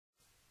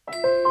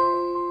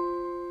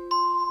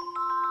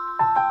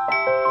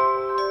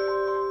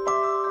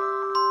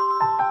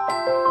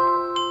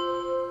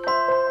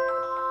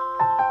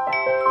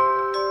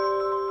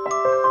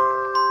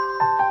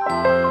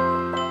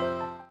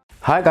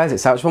Hi guys,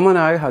 it's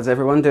Ouch110. How's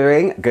everyone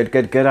doing?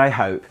 Good, I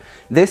hope.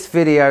 This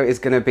video is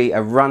going to be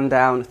a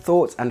rundown,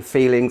 thoughts and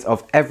feelings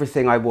of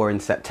everything I wore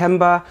in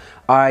September.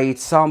 I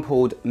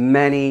sampled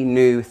many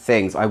new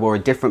things. I wore a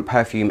different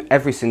perfume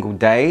every single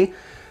day.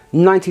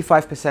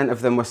 95%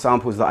 of them were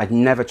samples that I'd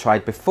never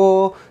tried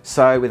before.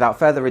 So without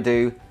further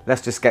ado,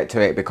 let's just get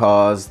to it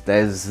because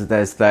there's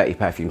 30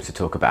 perfumes to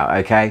talk about,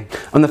 okay?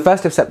 On the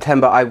 1st of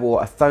September, I wore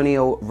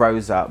Othoniel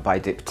Rosa by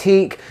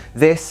Diptyque.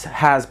 This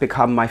has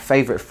become my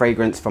favorite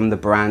fragrance from the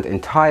brand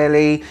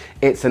entirely.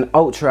 It's an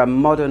ultra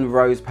modern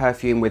rose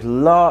perfume with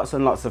lots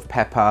and lots of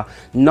pepper,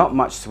 not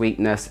much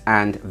sweetness,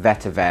 and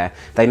vetiver.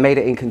 They made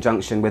it in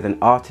conjunction with an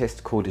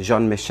artist called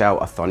Jean-Michel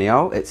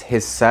Othoniel. It's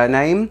his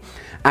surname.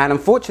 And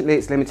unfortunately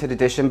it's limited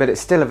edition, but it's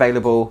still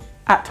available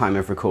at time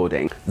of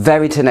recording.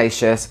 Very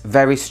tenacious,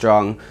 very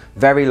strong,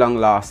 very long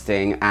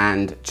lasting,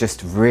 and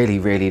just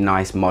really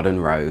nice modern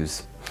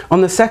rose.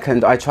 On the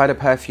 2nd, I tried a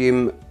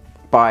perfume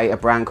by a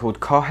brand called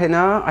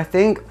Kohinur, I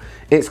think.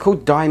 It's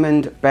called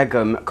Diamond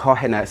Begim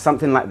Kohinur,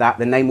 something like that.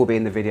 The name will be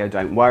in the video,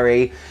 don't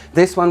worry.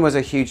 This one was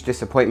a huge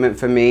disappointment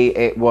for me.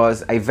 It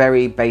was a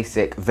very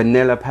basic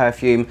vanilla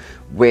perfume,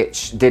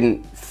 which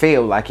didn't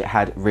feel like it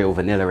had real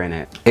vanilla in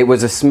it. It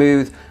was a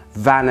smooth,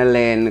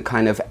 vanillin,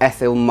 kind of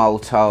ethyl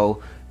maltol,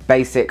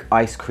 basic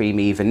ice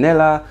creamy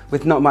vanilla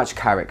with not much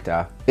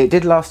character. It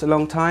did last a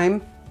long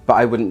time, but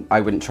I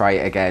wouldn't try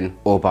it again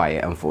or buy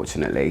it,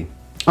 unfortunately.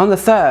 On the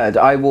 3rd,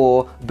 I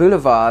wore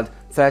Boulevard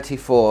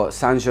 34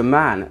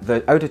 Saint-Germain,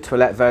 the Eau de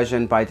Toilette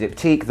version by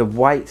Diptyque, the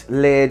white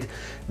lid.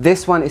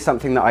 This one is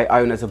something that I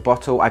own as a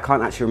bottle. I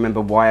can't actually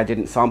remember why I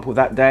didn't sample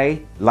that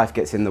day. Life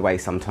gets in the way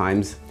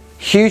sometimes.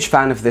 Huge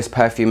fan of this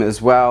perfume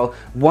as well.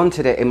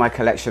 Wanted it in my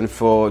collection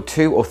for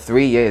 2 or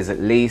 3 years at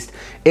least.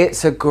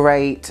 It's a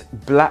great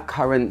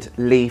blackcurrant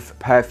leaf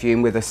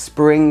perfume with a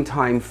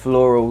springtime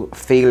floral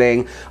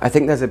feeling. I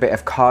think there's a bit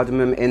of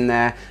cardamom in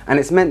there, and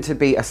it's meant to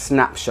be a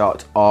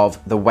snapshot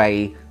of the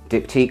way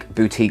Diptyque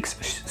boutiques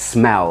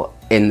smell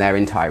in their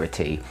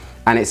entirety.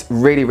 And it's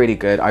really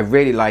good. I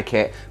really like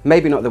it.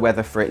 Maybe not the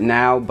weather for it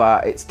now,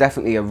 but it's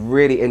definitely a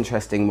really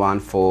interesting one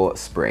for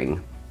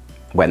spring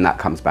when that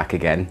comes back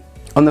again.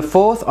 On the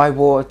 4th, I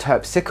wore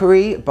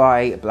Terpsichore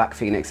by Black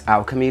Phoenix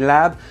Alchemy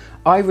Lab.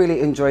 I really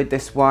enjoyed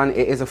this one.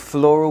 It is a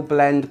floral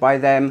blend by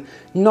them.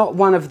 Not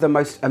one of the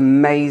most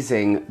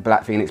amazing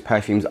Black Phoenix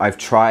perfumes I've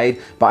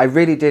tried, but I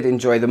really did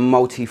enjoy the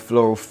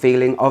multi-floral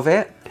feeling of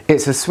it.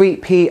 It's a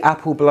sweet pea,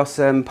 apple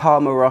blossom,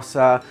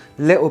 palmarosa,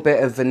 little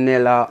bit of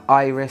vanilla,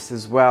 iris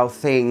as well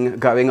thing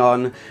going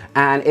on,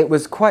 and it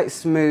was quite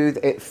smooth.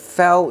 It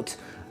felt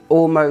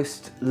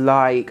almost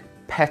like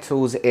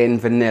petals in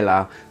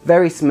vanilla.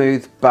 Very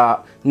smooth,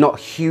 but not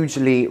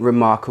hugely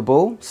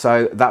remarkable.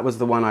 So that was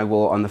the one I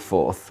wore on the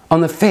 4th.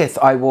 On the 5th,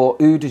 I wore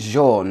Eau de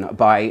Jaune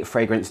by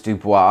Fragrance du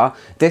Bois.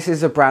 This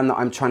is a brand that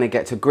I'm trying to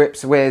get to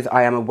grips with.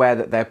 I am aware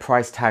that their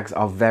price tags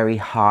are very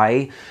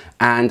high,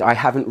 and I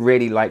haven't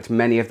really liked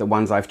many of the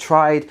ones I've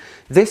tried.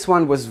 This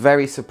one was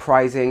very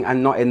surprising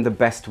and not in the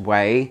best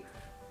way.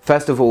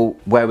 First of all,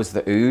 where was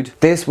the oud?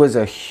 This was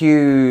a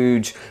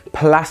huge,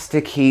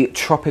 plasticky,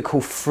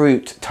 tropical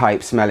fruit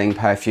type smelling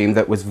perfume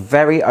that was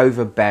very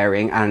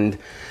overbearing, and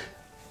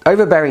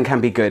overbearing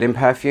can be good in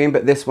perfume,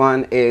 but this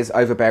one is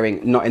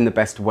overbearing not in the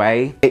best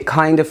way. It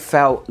kind of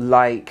felt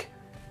like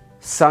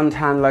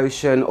suntan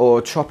lotion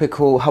or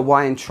tropical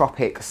Hawaiian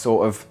tropic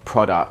sort of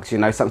product, you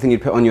know, something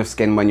you'd put on your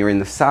skin when you're in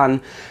the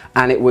sun,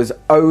 and it was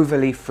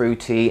overly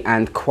fruity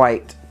and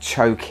quite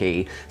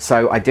choky,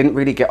 so I didn't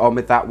really get on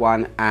with that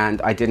one,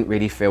 and I didn't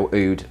really feel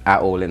oud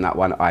at all in that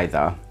one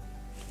either.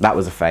 That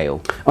was a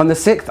fail. On the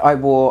 6th, I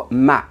wore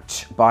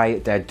Match by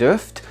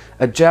Duft,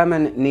 a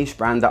German niche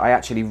brand that I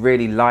actually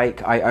really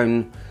like. I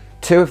own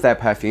 2 of their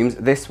perfumes,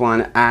 this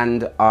one,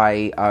 and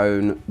I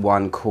own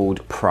one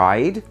called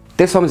Pride.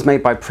 This one was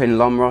made by Prin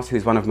Lomros,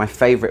 who's one of my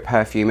favourite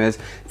perfumers.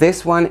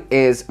 This one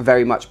is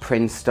very much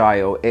Prin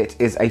style. It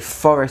is a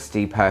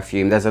foresty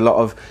perfume. There's a lot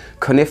of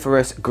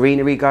coniferous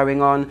greenery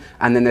going on,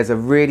 and then there's a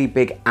really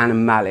big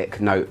animalic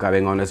note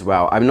going on as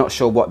well. I'm not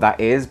sure what that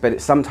is, but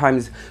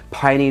sometimes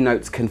piney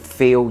notes can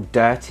feel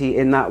dirty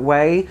in that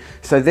way.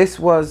 So this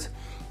was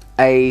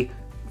a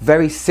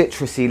very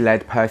citrusy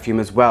led perfume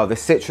as well. The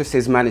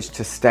citruses managed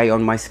to stay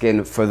on my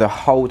skin for the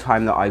whole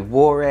time that I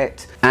wore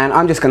it, and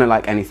I'm just gonna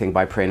like anything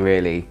by Prin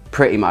really,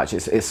 pretty much.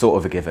 It's sort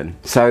of a given.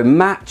 So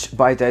Match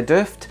by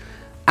Duft,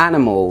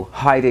 animal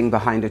hiding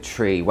behind a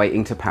tree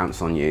waiting to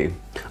pounce on you.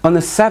 On the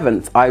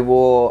 7th, I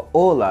wore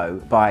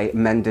Orlo by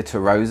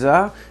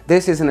Mendittorisa.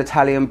 This is an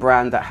Italian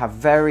brand that have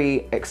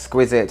very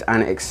exquisite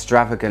and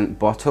extravagant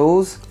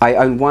bottles. I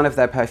own one of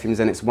their perfumes,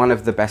 and it's one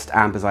of the best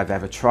ambers I've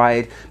ever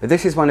tried. But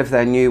this is one of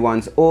their new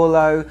ones,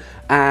 Orlo,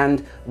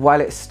 and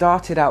while it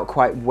started out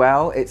quite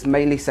well, it's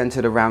mainly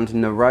centered around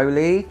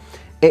neroli.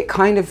 It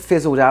kind of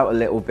fizzled out a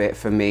little bit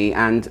for me,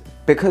 and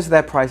because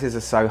their prices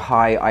are so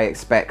high, I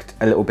expect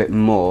a little bit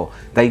more.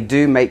 They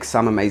do make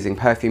some amazing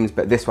perfumes,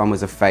 but this one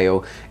was a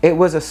fail. It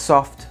was a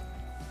soft,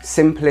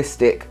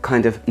 simplistic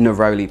kind of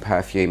neroli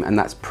perfume, and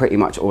that's pretty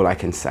much all I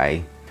can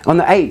say. On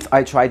the 8th,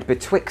 I tried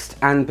Betwixt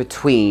and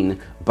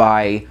Between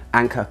by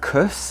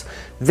Anka.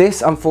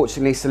 This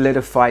unfortunately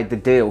solidified the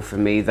deal for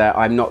me that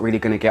I'm not really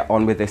going to get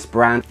on with this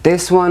brand.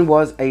 This one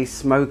was a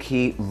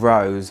smoky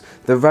rose.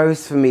 The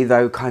rose for me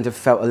though kind of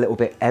felt a little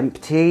bit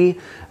empty.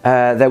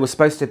 There was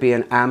supposed to be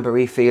an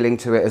ambery feeling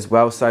to it as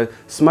well. So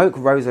smoke,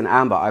 rose and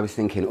amber, I was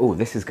thinking, oh,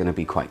 this is going to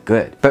be quite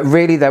good. But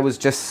really there was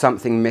just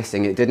something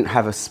missing. It didn't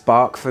have a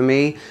spark for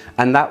me.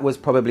 And that was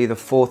probably the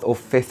 4th or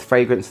 5th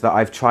fragrance that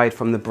I've tried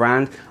from the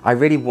brand. I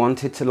really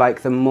wanted to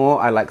like them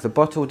more. I like the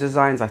bottle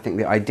designs. I think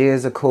the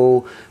ideas are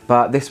cool,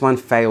 but this one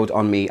failed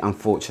on me,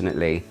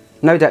 unfortunately.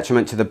 No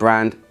detriment to the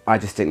brand, I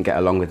just didn't get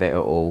along with it at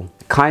all.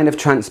 Kind of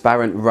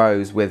transparent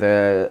rose with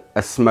a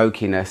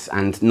smokiness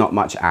and not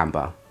much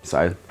amber.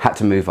 So had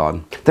to move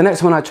on. The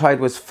next one I tried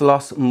was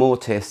Flos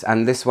Mortis,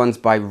 and this one's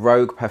by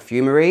Rouge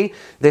Perfumery.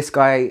 This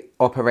guy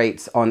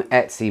operates on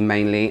Etsy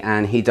mainly,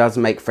 and he does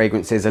make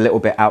fragrances a little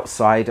bit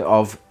outside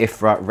of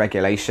IFRA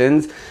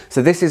regulations.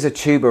 So this is a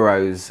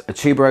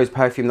tuberose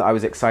perfume that I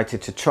was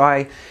excited to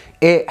try.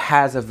 It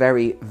has a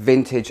very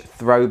vintage,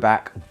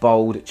 throwback,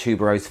 bold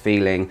tuberose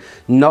feeling.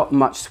 Not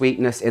much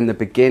sweetness in the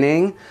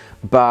beginning,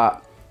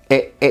 but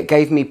it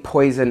gave me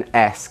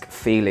poison-esque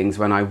feelings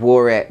when I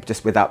wore it,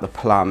 just without the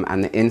plum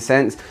and the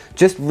incense.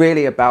 Just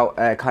really about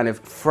a kind of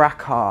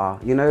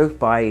fracas, you know,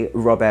 by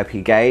Robert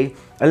Piguet.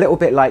 A little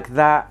bit like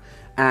that,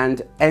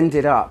 and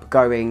ended up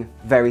going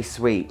very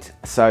sweet.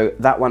 So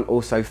that one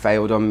also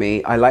failed on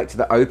me. I liked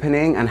the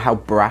opening and how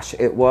brash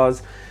it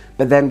was,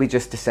 but then we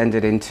just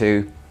descended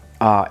into,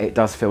 it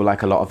does feel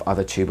like a lot of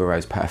other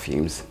tuberose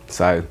perfumes.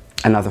 So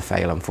another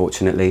fail,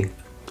 unfortunately.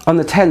 On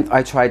the 10th,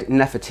 I tried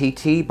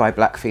Nerfertiti by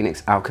Black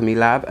Phoenix Alchemy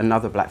Lab,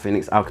 another Black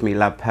Phoenix Alchemy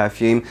Lab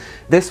perfume.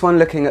 This one,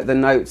 looking at the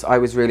notes, I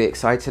was really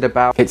excited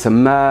about. It's a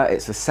myrrh,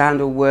 it's a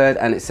sandalwood,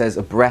 and it says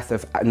a breath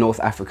of North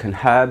African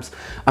herbs.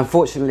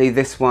 Unfortunately,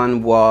 this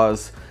one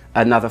was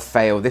another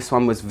fail. This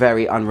one was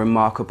very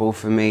unremarkable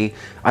for me.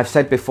 I've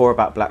said before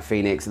about Black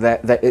Phoenix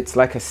that it's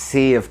like a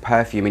sea of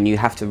perfume, and you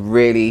have to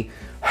really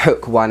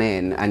hook one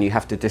in, and you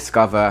have to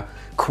discover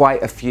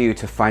quite a few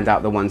to find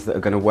out the ones that are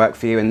going to work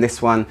for you. And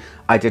this one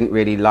I didn't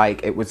really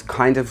like. It was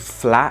kind of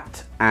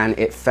flat, and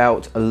it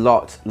felt a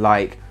lot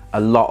like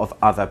a lot of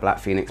other Black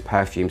Phoenix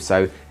perfumes,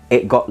 so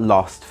it got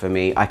lost for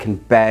me. I can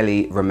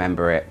barely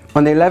remember it.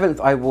 On the 11th,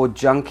 I wore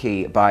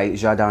Junky by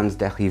Jardins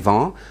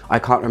d'Arrivant. I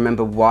can't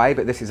remember why,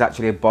 but this is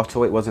actually a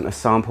bottle. It wasn't a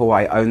sample.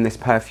 I own this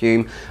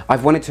perfume.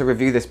 I've wanted to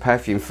review this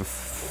perfume for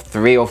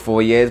 3 or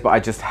 4 years, but I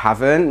just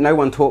haven't. No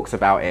one talks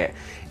about it.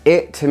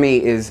 It, to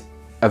me, is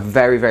a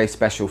very, very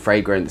special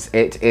fragrance.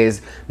 It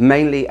is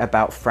mainly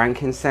about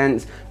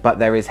frankincense, but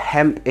there is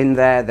hemp in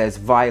there, there's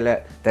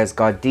violet, there's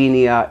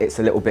gardenia, it's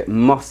a little bit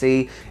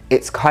mossy.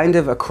 It's kind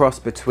of a cross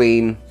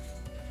between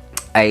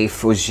a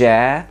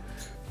fougere,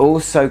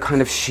 also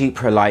kind of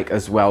chypre-like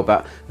as well,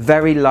 but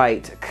very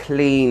light,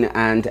 clean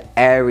and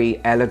airy,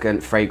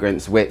 elegant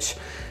fragrance, which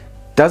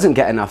doesn't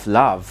get enough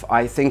love.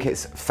 I think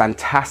it's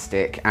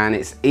fantastic, and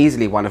it's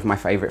easily one of my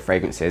favorite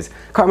fragrances.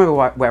 Can't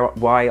remember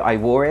why I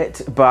wore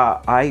it,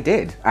 but I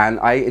did, and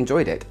I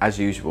enjoyed it as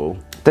usual.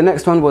 The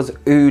next one was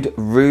Oud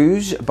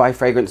Rouge by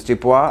Fragrance du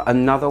Bois,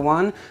 another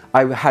one.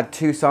 I had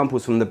 2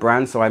 samples from the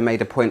brand, so I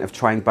made a point of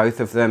trying both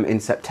of them in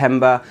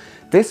September.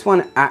 This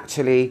one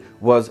actually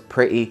was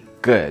pretty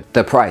good.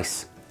 The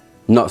price,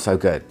 not so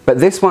good. But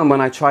this one,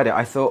 when I tried it,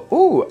 I thought,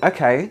 ooh,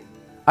 okay,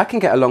 I can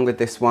get along with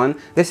this one.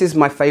 This is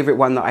my favorite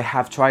one that I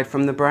have tried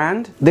from the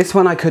brand. This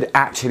one I could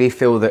actually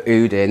feel the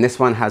oud in. This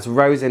one has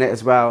rose in it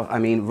as well. I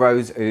mean,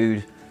 rose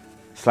oud.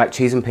 It's like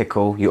cheese and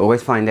pickle, you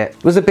always find it.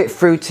 It was a bit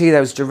fruity, there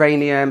was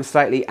geranium,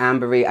 slightly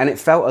ambery, and it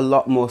felt a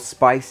lot more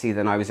spicy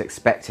than I was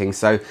expecting.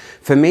 So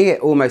for me,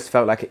 it almost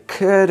felt like it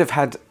could have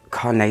had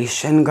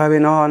carnation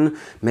going on.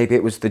 Maybe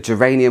it was the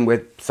geranium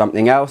with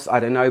something else, I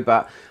don't know,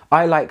 but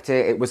I liked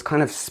it. It was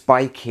kind of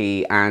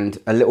spiky and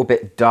a little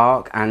bit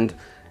dark and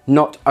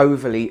not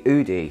overly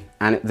oudy,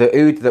 and the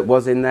oud that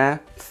was in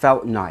there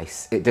felt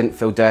nice. It didn't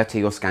feel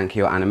dirty or skanky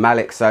or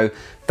animalic, so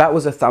that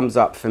was a thumbs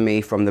up for me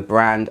from the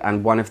brand,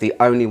 and one of the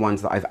only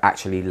ones that I've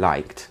actually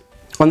liked.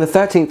 On the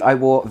 13th, I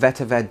wore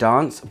Vetiver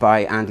Dance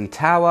by Andy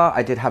Tower.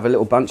 I did have a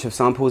little bunch of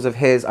samples of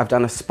his. I've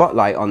done a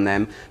spotlight on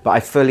them, but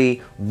I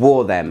fully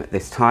wore them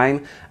this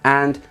time,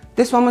 and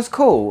this one was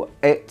cool.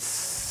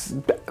 It's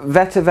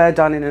Vetiver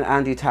done in an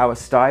Andy Tower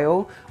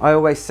style. I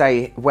always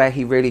say where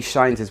he really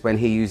shines is when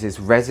he uses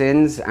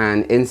resins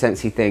and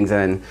incensey things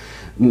and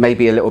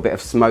maybe a little bit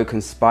of smoke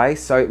and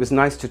spice. So it was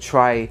nice to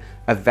try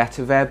a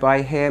Vetiver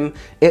by him.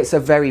 It's a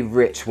very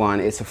rich one.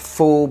 It's a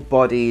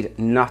full-bodied,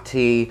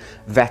 nutty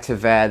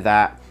Vetiver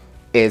that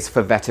is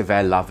for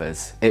Vetiver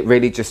lovers. It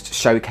really just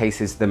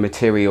showcases the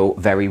material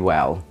very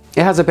well.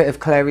 It has a bit of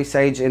clary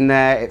sage in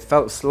there. It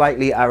felt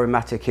slightly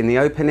aromatic in the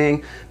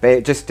opening, but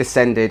it just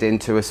descended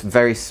into a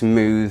very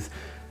smooth,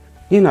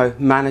 you know,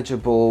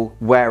 manageable,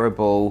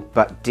 wearable,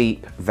 but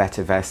deep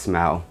Vetiver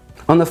smell.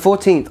 On the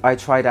 14th, I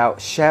tried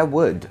out Cher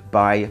Wood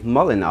by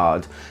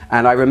Molinard,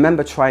 and I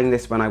remember trying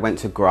this when I went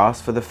to Grasse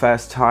for the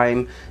first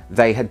time.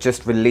 They had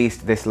just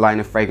released this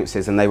line of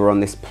fragrances, and they were on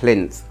this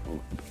plinth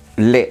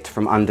lit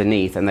from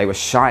underneath and they were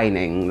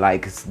shining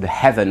like the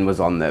heaven was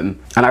on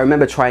them. And I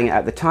remember trying it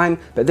at the time,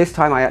 but this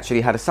time I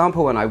actually had a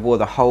sample and I wore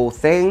the whole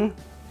thing.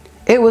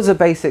 It was a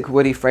basic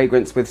woody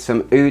fragrance with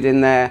some oud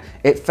in there.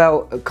 It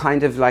felt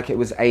kind of like it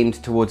was aimed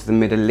towards the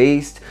Middle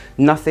East.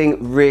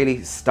 Nothing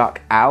really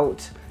stuck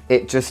out.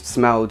 It just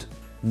smelled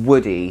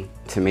woody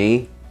to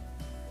me,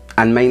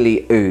 and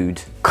mainly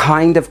oud.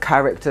 Kind of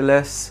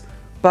characterless,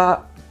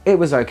 but it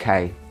was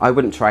okay. I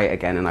wouldn't try it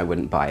again and I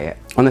wouldn't buy it.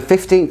 On the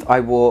 15th, I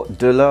wore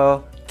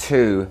Douleur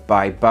 2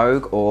 by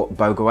Bogue or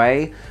Bogue.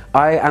 I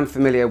am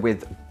familiar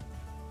with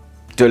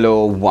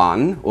Douleur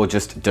 1, or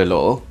just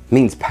Douleur.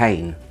 Means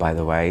pain, by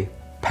the way,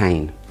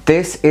 pain.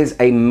 This is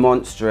a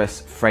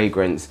monstrous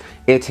fragrance.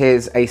 It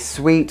is a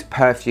sweet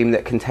perfume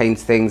that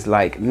contains things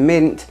like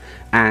mint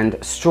and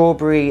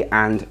strawberry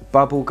and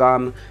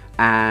bubblegum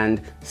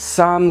and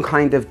some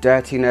kind of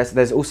dirtiness.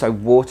 There's also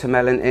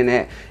watermelon in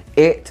it.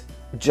 It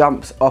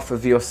jumps off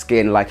of your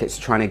skin like it's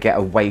trying to get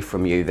away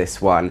from you, this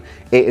one.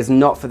 It is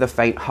not for the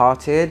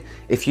faint-hearted.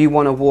 If you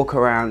want to walk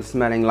around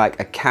smelling like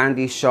a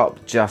candy shop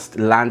just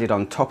landed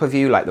on top of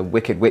you, like the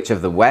Wicked Witch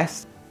of the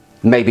West,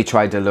 maybe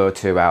try Douleur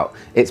 2 out.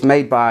 It's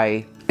made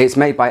by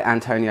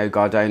Antonio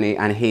Gardoni,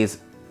 and he's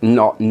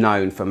not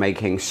known for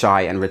making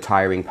shy and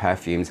retiring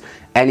perfumes.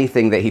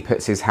 Anything that he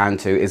puts his hand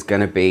to is going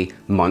to be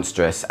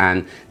monstrous,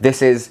 and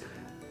this is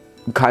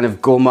kind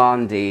of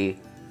gourmandy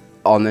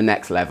on the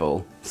next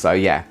level. So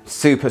yeah,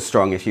 super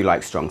strong if you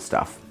like strong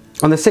stuff.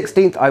 On the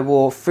 16th, I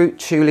wore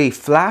Fruitchouli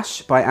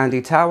Flash by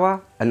Andy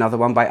Tower, another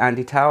one by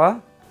Andy Tower.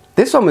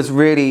 This one was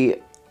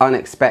really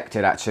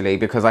unexpected actually,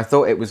 because I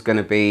thought it was going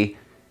to be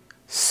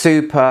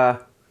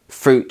super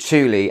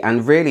fruitchouli,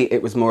 and really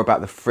it was more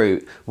about the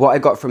fruit. What I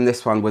got from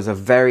this one was a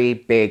very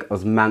big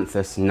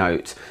osmanthus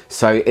note.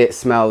 So it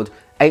smelled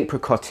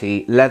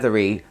apricot-y,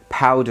 leathery,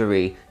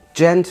 powdery,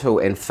 gentle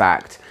in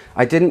fact.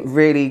 I didn't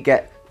really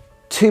get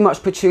too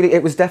much patchouli.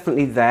 It was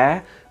definitely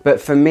there,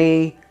 but for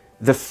me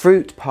the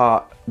fruit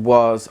part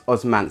was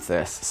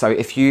osmanthus. So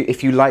if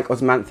you like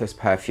osmanthus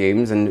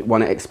perfumes and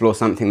want to explore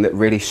something that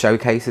really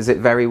showcases it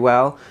very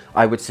well,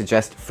 I would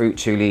suggest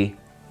Fruitchouli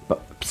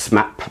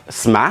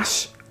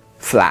Smash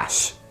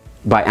Flash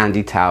by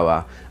Andy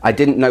Tower. I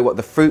didn't know what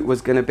the fruit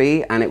was going to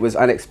be, and it was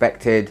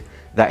unexpected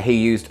that he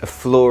used a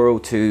floral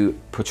to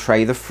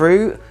portray the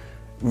fruit.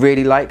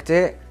 Really liked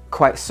it.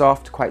 Quite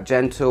soft, quite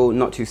gentle,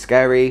 not too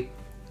scary.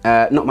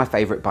 Not my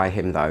favourite by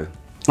him though.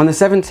 On the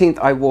 17th,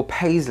 I wore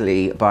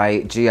Paisley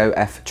by Geo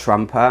F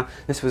Trumper.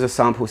 This was a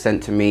sample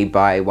sent to me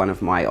by one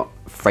of my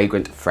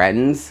fragrant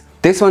friends.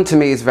 This one to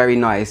me is very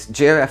nice.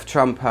 Geo F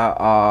Trumper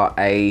are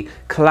a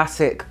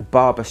classic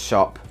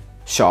barbershop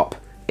shop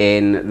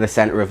in the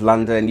centre of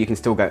London. You can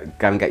still go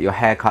and get your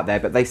hair cut there,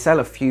 but they sell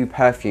a few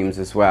perfumes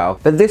as well.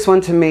 But this one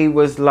to me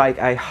was like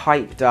a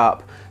hyped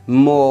up,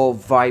 more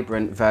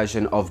vibrant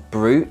version of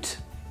Brut,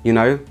 you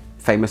know?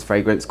 Famous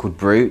fragrance called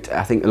Brut.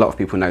 I think a lot of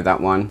people know that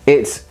one.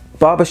 It's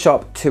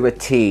barbershop to a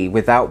T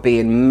without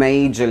being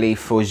majorly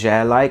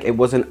fougere-like. It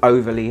wasn't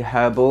overly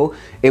herbal.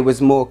 It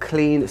was more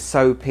clean,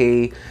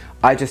 soapy.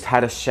 I just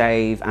had a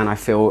shave and I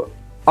feel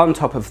on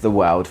top of the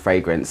world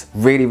fragrance.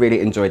 Really, really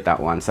enjoyed that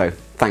one. So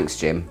thanks,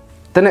 Jim.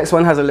 The next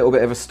one has a little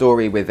bit of a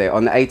story with it.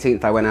 On the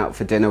 18th, I went out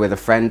for dinner with a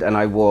friend and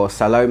I wore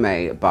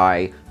Salome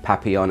by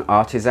Papillon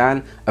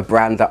Artisan, a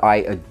brand that I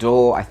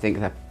adore. I think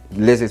that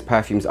Liz's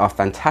perfumes are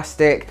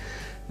fantastic.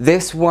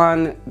 This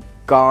one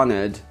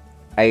garnered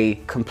a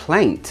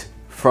complaint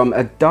from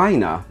a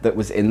diner that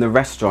was in the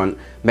restaurant.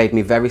 Made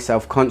me very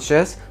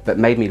self-conscious, but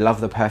made me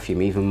love the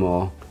perfume even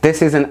more.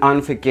 This is an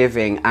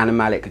unforgiving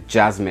animalic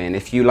jasmine.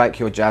 If you like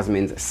your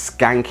jasmines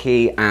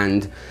skanky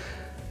and,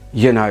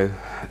 you know,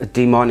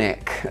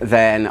 demonic,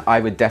 then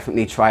I would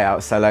definitely try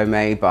out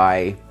Salome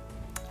by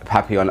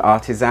Papillon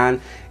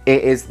Artisan.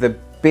 It is the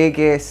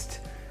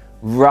biggest,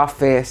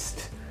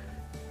 roughest,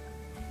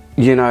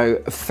 you know,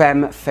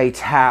 femme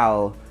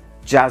fatale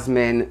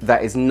jasmine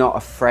that is not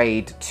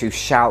afraid to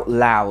shout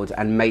loud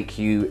and make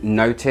you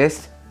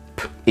noticed,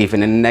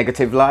 even in a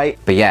negative light.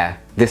 But yeah,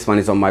 this one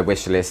is on my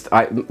wish list.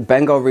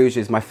 Bengal Rouge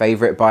is my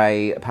favorite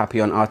by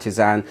Papillon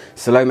Artisan.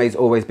 Salome's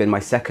always been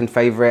my second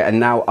favorite, and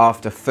now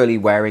after fully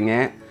wearing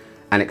it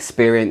and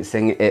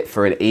experiencing it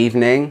for an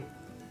evening,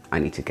 I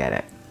need to get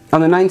it.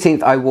 On the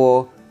 19th, I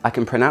wore, I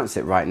can pronounce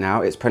it right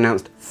now, it's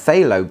pronounced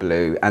Phthalo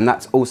Blue, and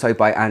that's also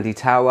by Andy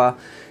Tower.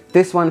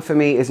 This one for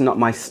me is not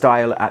my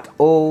style at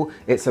all.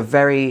 It's a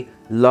very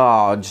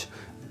large,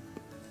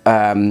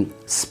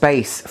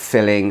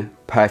 space-filling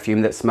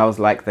perfume that smells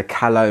like the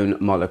Cologne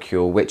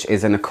molecule, which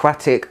is an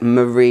aquatic,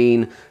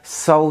 marine,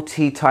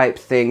 salty type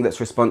thing that's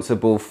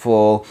responsible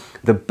for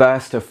the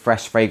burst of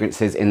fresh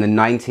fragrances in the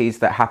 90s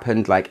that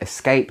happened, like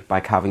Escape by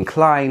Calvin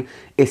Klein,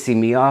 Issey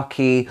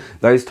Miyake,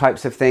 those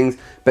types of things.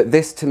 But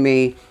this to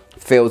me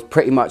feels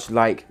pretty much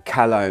like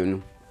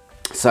Cologne.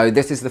 So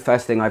this is the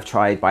first thing I've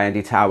tried by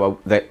Andy Tower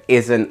that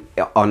isn't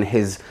on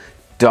his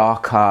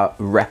darker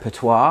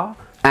repertoire,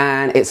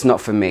 and it's not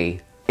for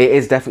me. It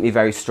is definitely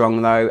very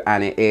strong though,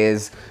 and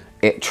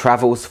it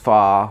travels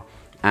far,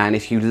 and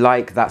if you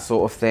like that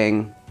sort of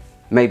thing,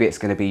 maybe it's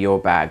going to be your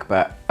bag,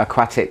 but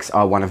aquatics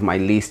are one of my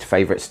least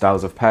favorite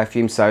styles of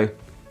perfume, so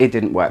it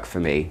didn't work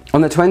for me.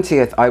 On the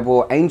 20th, I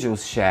wore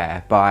Angel's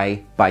Cher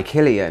by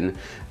Kilian,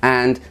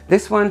 and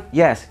this one,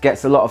 yes,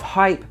 gets a lot of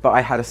hype, but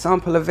I had a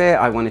sample of it,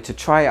 I wanted to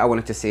try it, I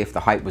wanted to see if the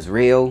hype was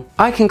real.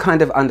 I can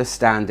kind of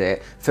understand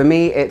it. For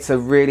me, it's a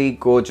really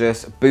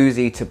gorgeous,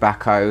 boozy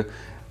tobacco,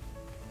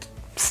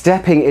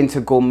 stepping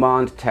into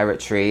gourmand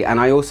territory, and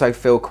I also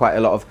feel quite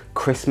a lot of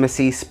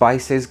Christmassy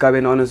spices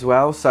going on as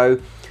well, so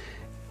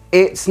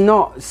it's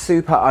not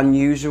super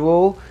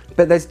unusual,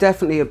 but there's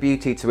definitely a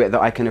beauty to it that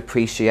I can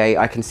appreciate.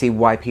 I can see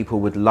why people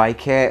would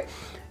like it.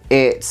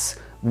 It's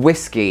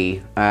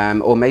whiskey,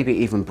 or maybe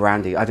even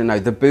brandy, I don't know.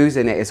 The booze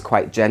in it is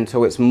quite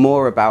gentle. It's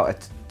more about a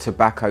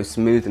tobacco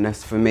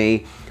smoothness for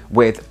me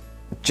with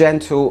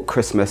gentle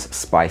Christmas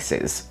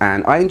spices,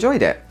 and I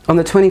enjoyed it. On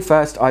the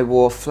 21st, I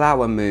wore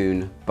Flower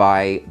Moon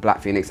by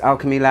Black Phoenix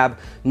Alchemy Lab.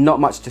 Not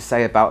much to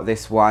say about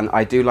this one.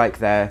 I do like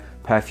their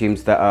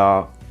perfumes that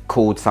are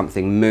called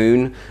something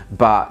moon,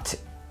 but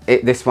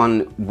this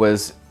one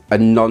was a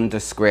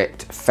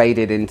nondescript,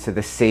 faded into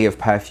the sea of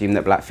perfume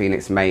that Black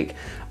Phoenix make.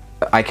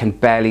 I can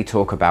barely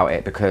talk about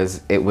it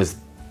because it was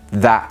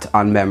that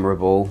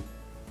unmemorable.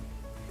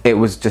 It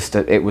was just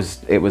it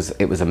was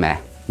a meh.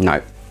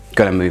 No,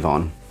 gotta move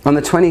on. On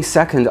the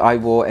 22nd, I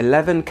wore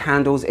 11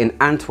 Candles in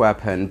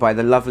Antwerpen by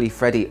the lovely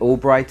Freddie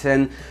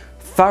Albrighton.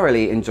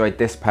 Thoroughly enjoyed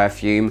this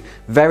perfume.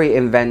 Very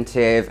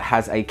inventive,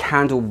 has a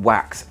candle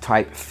wax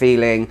type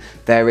feeling.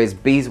 There is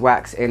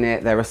beeswax in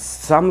it. There are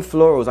some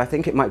florals. I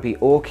think it might be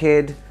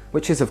orchid,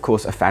 which is of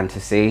course a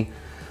fantasy.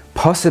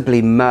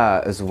 Possibly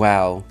myrrh as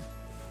well.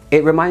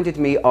 It reminded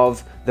me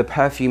of the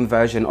perfume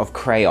version of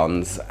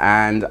crayons,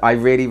 and I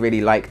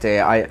really liked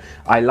it.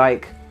 I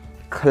like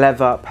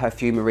clever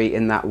perfumery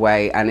in that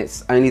way, and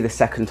it's only the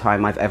second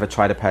time I've ever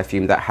tried a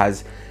perfume that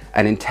has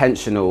an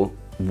intentional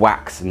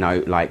wax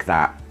note like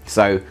that.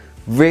 So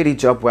really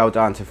job well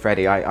done to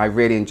Freddie. I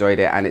really enjoyed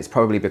it, and it's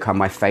probably become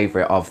my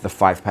favorite of the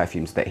 5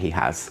 perfumes that he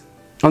has.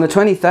 On the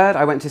 23rd,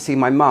 I went to see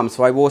my mum,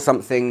 so I wore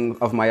something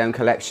of my own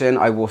collection.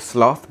 I wore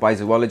Sloth by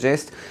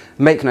Zoologist.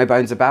 Make no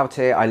bones about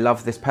it, I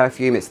love this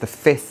perfume. It's the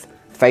 5th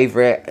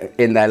favorite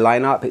in their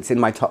lineup. It's in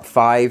my top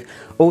 5,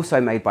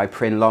 also made by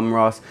Prin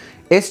Lomros.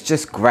 It's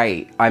just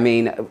great. I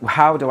mean,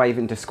 how do I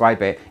even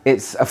describe it?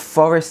 It's a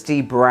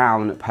foresty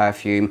brown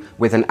perfume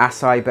with an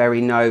acai berry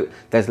note.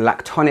 There's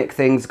lactonic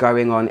things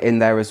going on in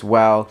there as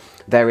well.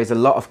 There is a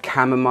lot of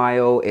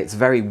chamomile. It's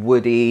very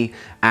woody,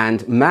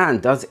 and man,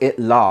 does it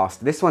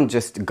last. This one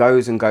just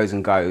goes and goes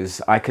and goes.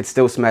 I could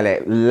still smell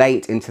it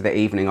late into the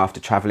evening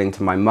after traveling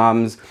to my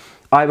mum's.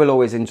 I will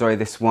always enjoy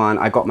this one.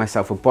 I got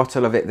myself a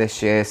bottle of it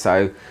this year,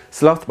 so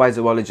Sloth by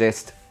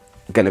Zoologist,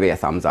 gonna be a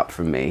thumbs up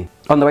from me.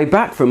 On the way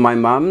back from my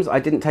mum's, I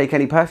didn't take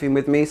any perfume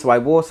with me, so I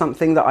wore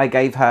something that I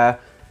gave her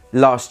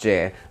last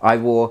year. I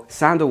wore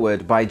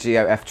Sandalwood by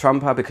Geo F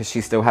Trumper because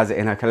she still has it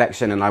in her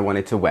collection and I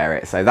wanted to wear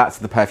it. So that's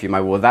the perfume I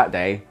wore that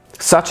day.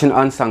 Such an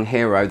unsung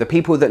hero. The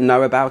people that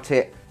know about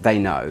it, they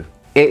know.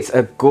 It's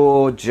a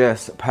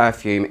gorgeous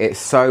perfume. It's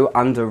so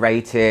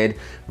underrated,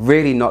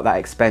 really not that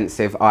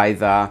expensive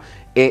either.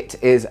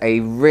 It is a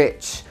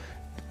rich,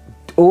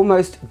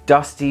 almost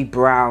dusty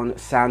brown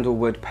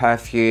sandalwood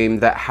perfume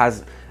that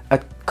has a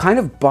kind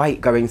of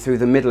bite going through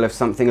the middle of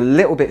something a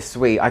little bit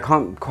sweet. I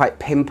can't quite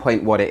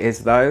pinpoint what it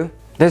is though.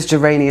 There's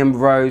geranium,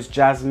 rose,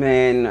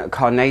 jasmine,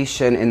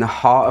 carnation in the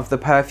heart of the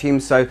perfume,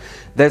 so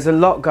there's a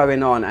lot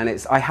going on,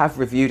 and I have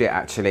reviewed it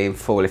actually in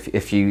full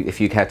if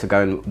you care to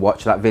go and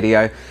watch that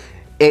video.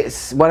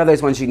 It's one of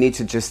those ones you need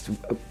to just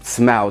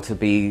smell to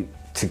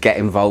get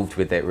involved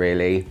with it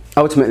really.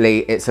 Ultimately,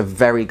 it's a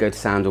very good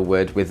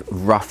sandalwood with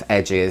rough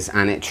edges,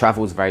 and it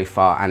travels very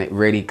far, and it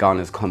really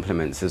garners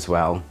compliments as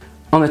well.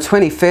 On the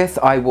 25th,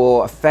 I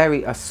wore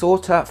a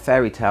Sorta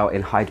Fairy Tale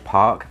in Hyde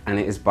Park, and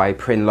it is by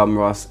Prin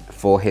Lomros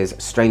for his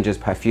Strangers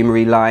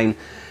Perfumery line.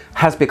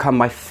 Has become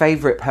my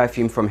favorite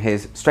perfume from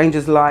his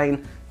Strangers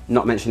line,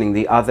 not mentioning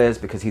the others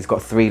because he's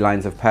got 3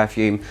 lines of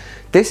perfume.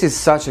 This is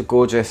such a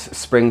gorgeous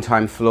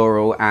springtime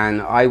floral,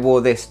 and I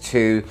wore this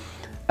to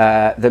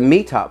the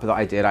meetup that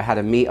I did. I had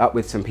a meetup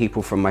with some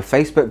people from my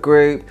Facebook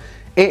group.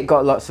 It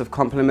got lots of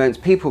compliments.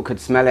 People could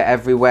smell it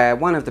everywhere.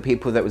 One of the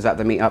people that was at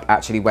the meetup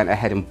actually went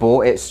ahead and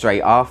bought it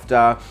straight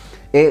after.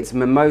 It's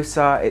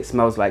mimosa, it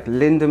smells like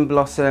linden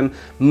blossom,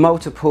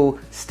 multiple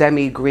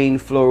stemmy green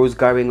florals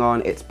going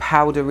on. It's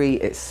powdery,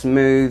 it's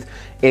smooth.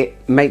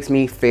 It makes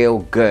me feel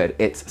good.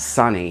 It's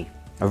sunny,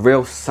 a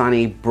real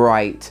sunny,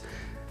 bright,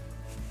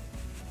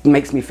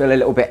 makes me feel a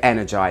little bit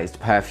energized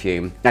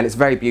perfume. And it's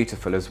very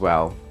beautiful as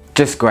well.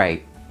 Just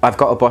great. I've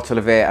got a bottle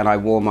of it, and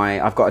I've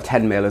got a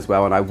 10ml as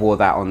well, and I wore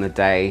that on the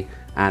day,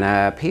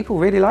 and people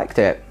really liked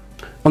it.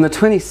 On the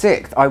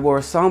 26th, I wore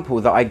a sample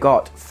that I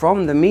got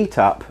from the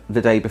meetup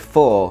the day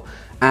before,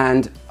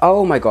 and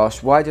oh my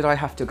gosh, why did I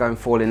have to go and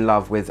fall in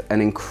love with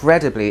an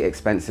incredibly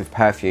expensive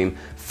perfume?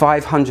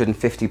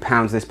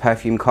 £550 this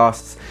perfume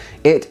costs.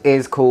 It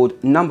is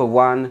called Number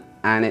One,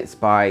 and it's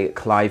by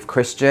Clive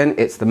Christian.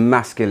 It's the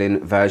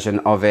masculine version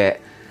of it.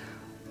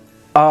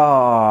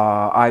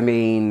 Oh, I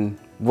mean,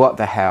 What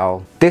the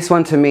hell? This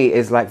one to me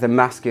is like the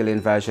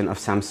masculine version of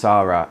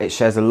Samsara. It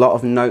shares a lot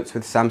of notes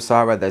with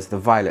Samsara. There's the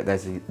violet,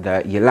 there's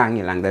the ylang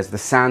ylang, there's the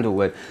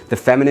sandalwood. The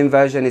feminine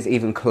version is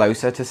even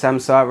closer to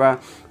Samsara.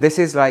 This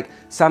is like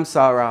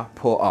Samsara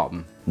pour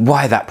homme.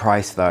 Why that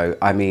price though?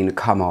 I mean,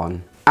 come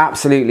on.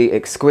 Absolutely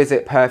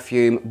exquisite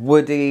perfume,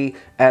 woody,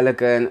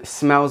 elegant,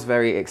 smells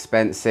very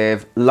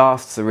expensive,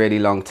 lasts a really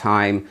long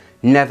time,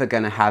 never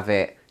gonna have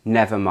it,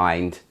 never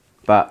mind.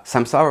 But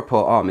Samsara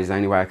pour homme is the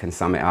only way I can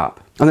sum it up.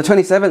 On the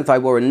 27th, I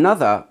wore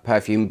another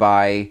perfume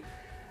by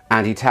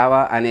Andy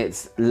Tower, and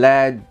it's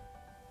L'air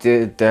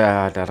des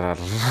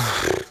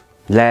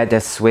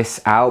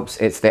Swiss Alps.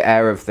 It's the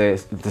air of the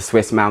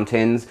Swiss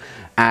mountains.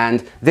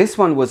 And this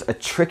one was a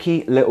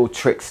tricky little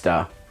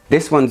trickster.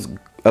 This one's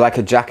like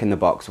a jack in the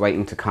box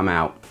waiting to come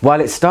out.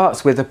 While it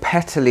starts with a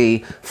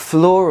petally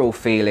floral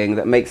feeling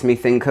that makes me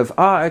think of,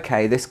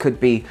 okay, this could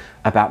be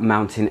about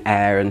mountain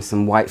air and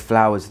some white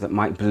flowers that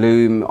might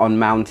bloom on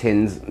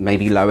mountains,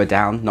 maybe lower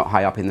down, not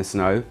high up in the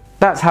snow.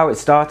 That's how it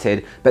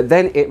started, but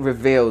then it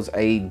reveals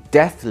a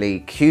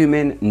deathly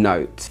cumin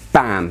note.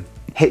 Bam!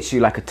 Hits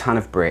you like a ton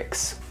of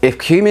bricks. If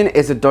cumin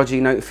is a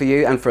dodgy note for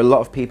you, and for a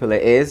lot of people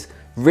it is,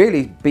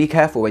 really be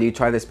careful when you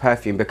try this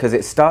perfume, because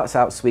it starts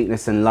out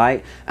sweetness and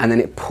light and then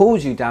it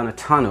pulls you down a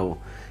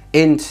tunnel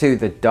into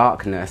the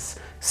darkness.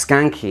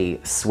 Skanky,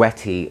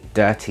 sweaty,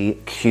 dirty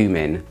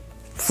cumin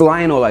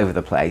flying all over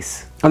the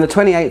place. On the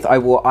 28th, I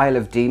wore Isle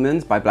of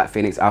Demons by Black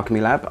Phoenix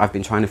Alchemy Lab. I've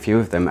been trying a few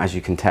of them, as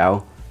you can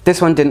tell.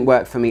 This one didn't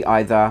work for me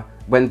either.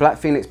 When Black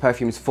Phoenix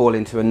perfumes fall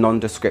into a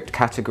nondescript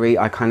category,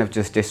 I kind of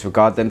just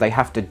disregard them. They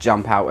have to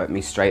jump out at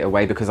me straight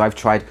away, because I've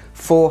tried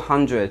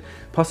 400,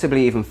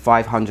 possibly even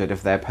 500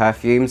 of their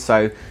perfumes.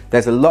 So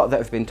there's a lot that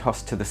have been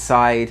tossed to the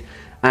side,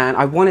 and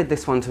I wanted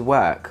this one to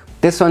work.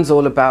 This one's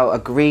all about a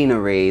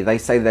greenery. They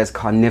say there's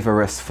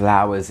carnivorous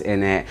flowers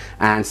in it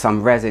and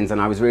some resins,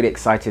 and I was really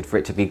excited for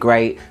it to be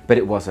great, but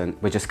it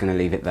wasn't. We're just gonna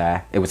leave it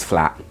there. It was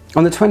flat.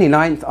 On the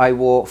 29th, I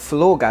wore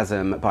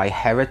Florgasm by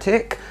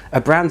Heretic,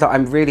 a brand that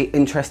I'm really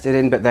interested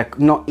in, but they're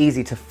not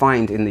easy to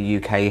find in the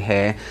UK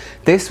here.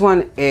 This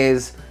one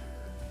is,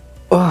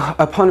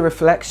 upon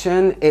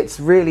reflection, it's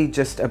really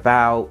just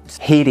about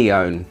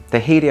hedione, the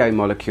hedione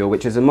molecule,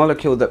 which is a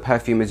molecule that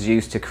perfumers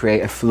use to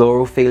create a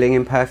floral feeling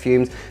in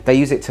perfumes. They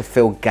use it to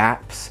fill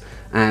gaps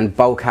and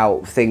bulk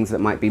out things that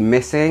might be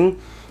missing.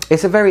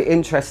 It's a very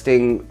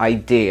interesting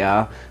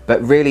idea,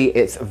 but really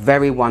it's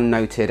very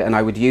one-noted, and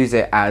I would use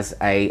it as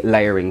a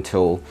layering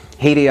tool.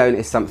 Hedione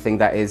is something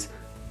that is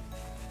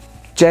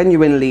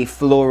genuinely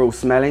floral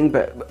smelling,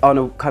 but on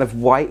a kind of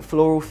white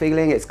floral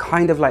feeling. It's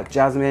kind of like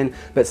jasmine,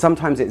 but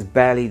sometimes it's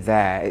barely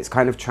there. It's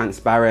kind of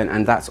transparent,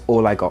 and that's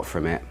all I got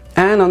from it.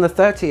 And on the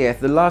 30th,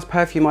 the last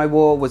perfume I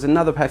wore was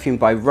another perfume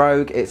by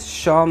Rogue.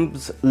 It's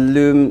Champs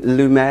Lunaires,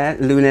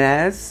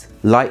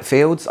 Light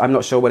Fields. I'm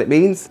not sure what it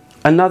means.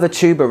 Another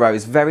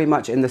tuberose, very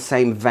much in the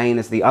same vein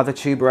as the other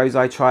tuberose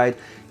I tried.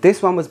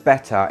 This one was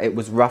better. It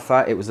was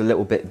rougher, it was a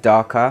little bit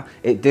darker.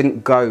 It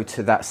didn't go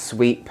to that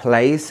sweet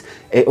place.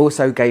 It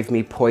also gave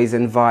me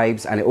poison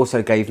vibes, and it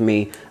also gave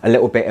me a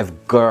little bit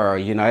of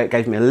grrr, you know, it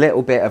gave me a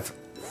little bit of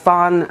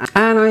fun,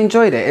 and I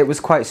enjoyed it. It was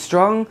quite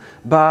strong,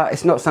 but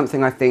it's not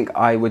something I think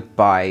I would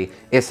buy.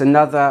 It's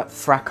another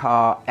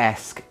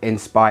Fracas-esque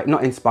inspired,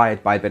 not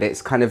inspired by, but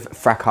it's kind of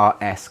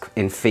Fracas-esque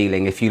in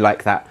feeling, if you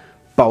like that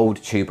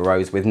bold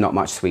tuberose with not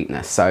much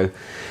sweetness. So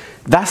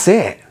that's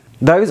it.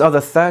 Those are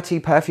the 30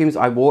 perfumes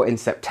I wore in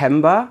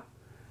September,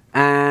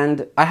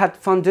 and I had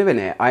fun doing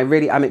it. I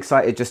really am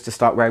excited just to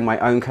start wearing my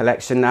own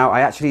collection now.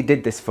 I actually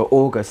did this for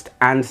August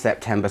and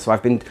September, so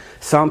I've been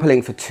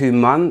sampling for 2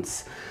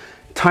 months.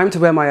 Time to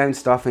wear my own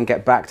stuff and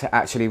get back to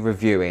actually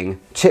reviewing.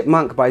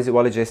 Chipmunk by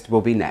Zoologist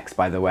will be next,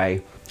 by the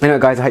way. Anyway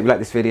guys, I hope you like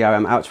this video.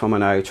 I'm Ouch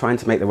Momono, trying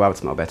to make the world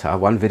smell better,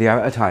 one video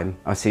at a time.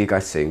 I'll see you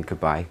guys soon.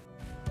 Goodbye.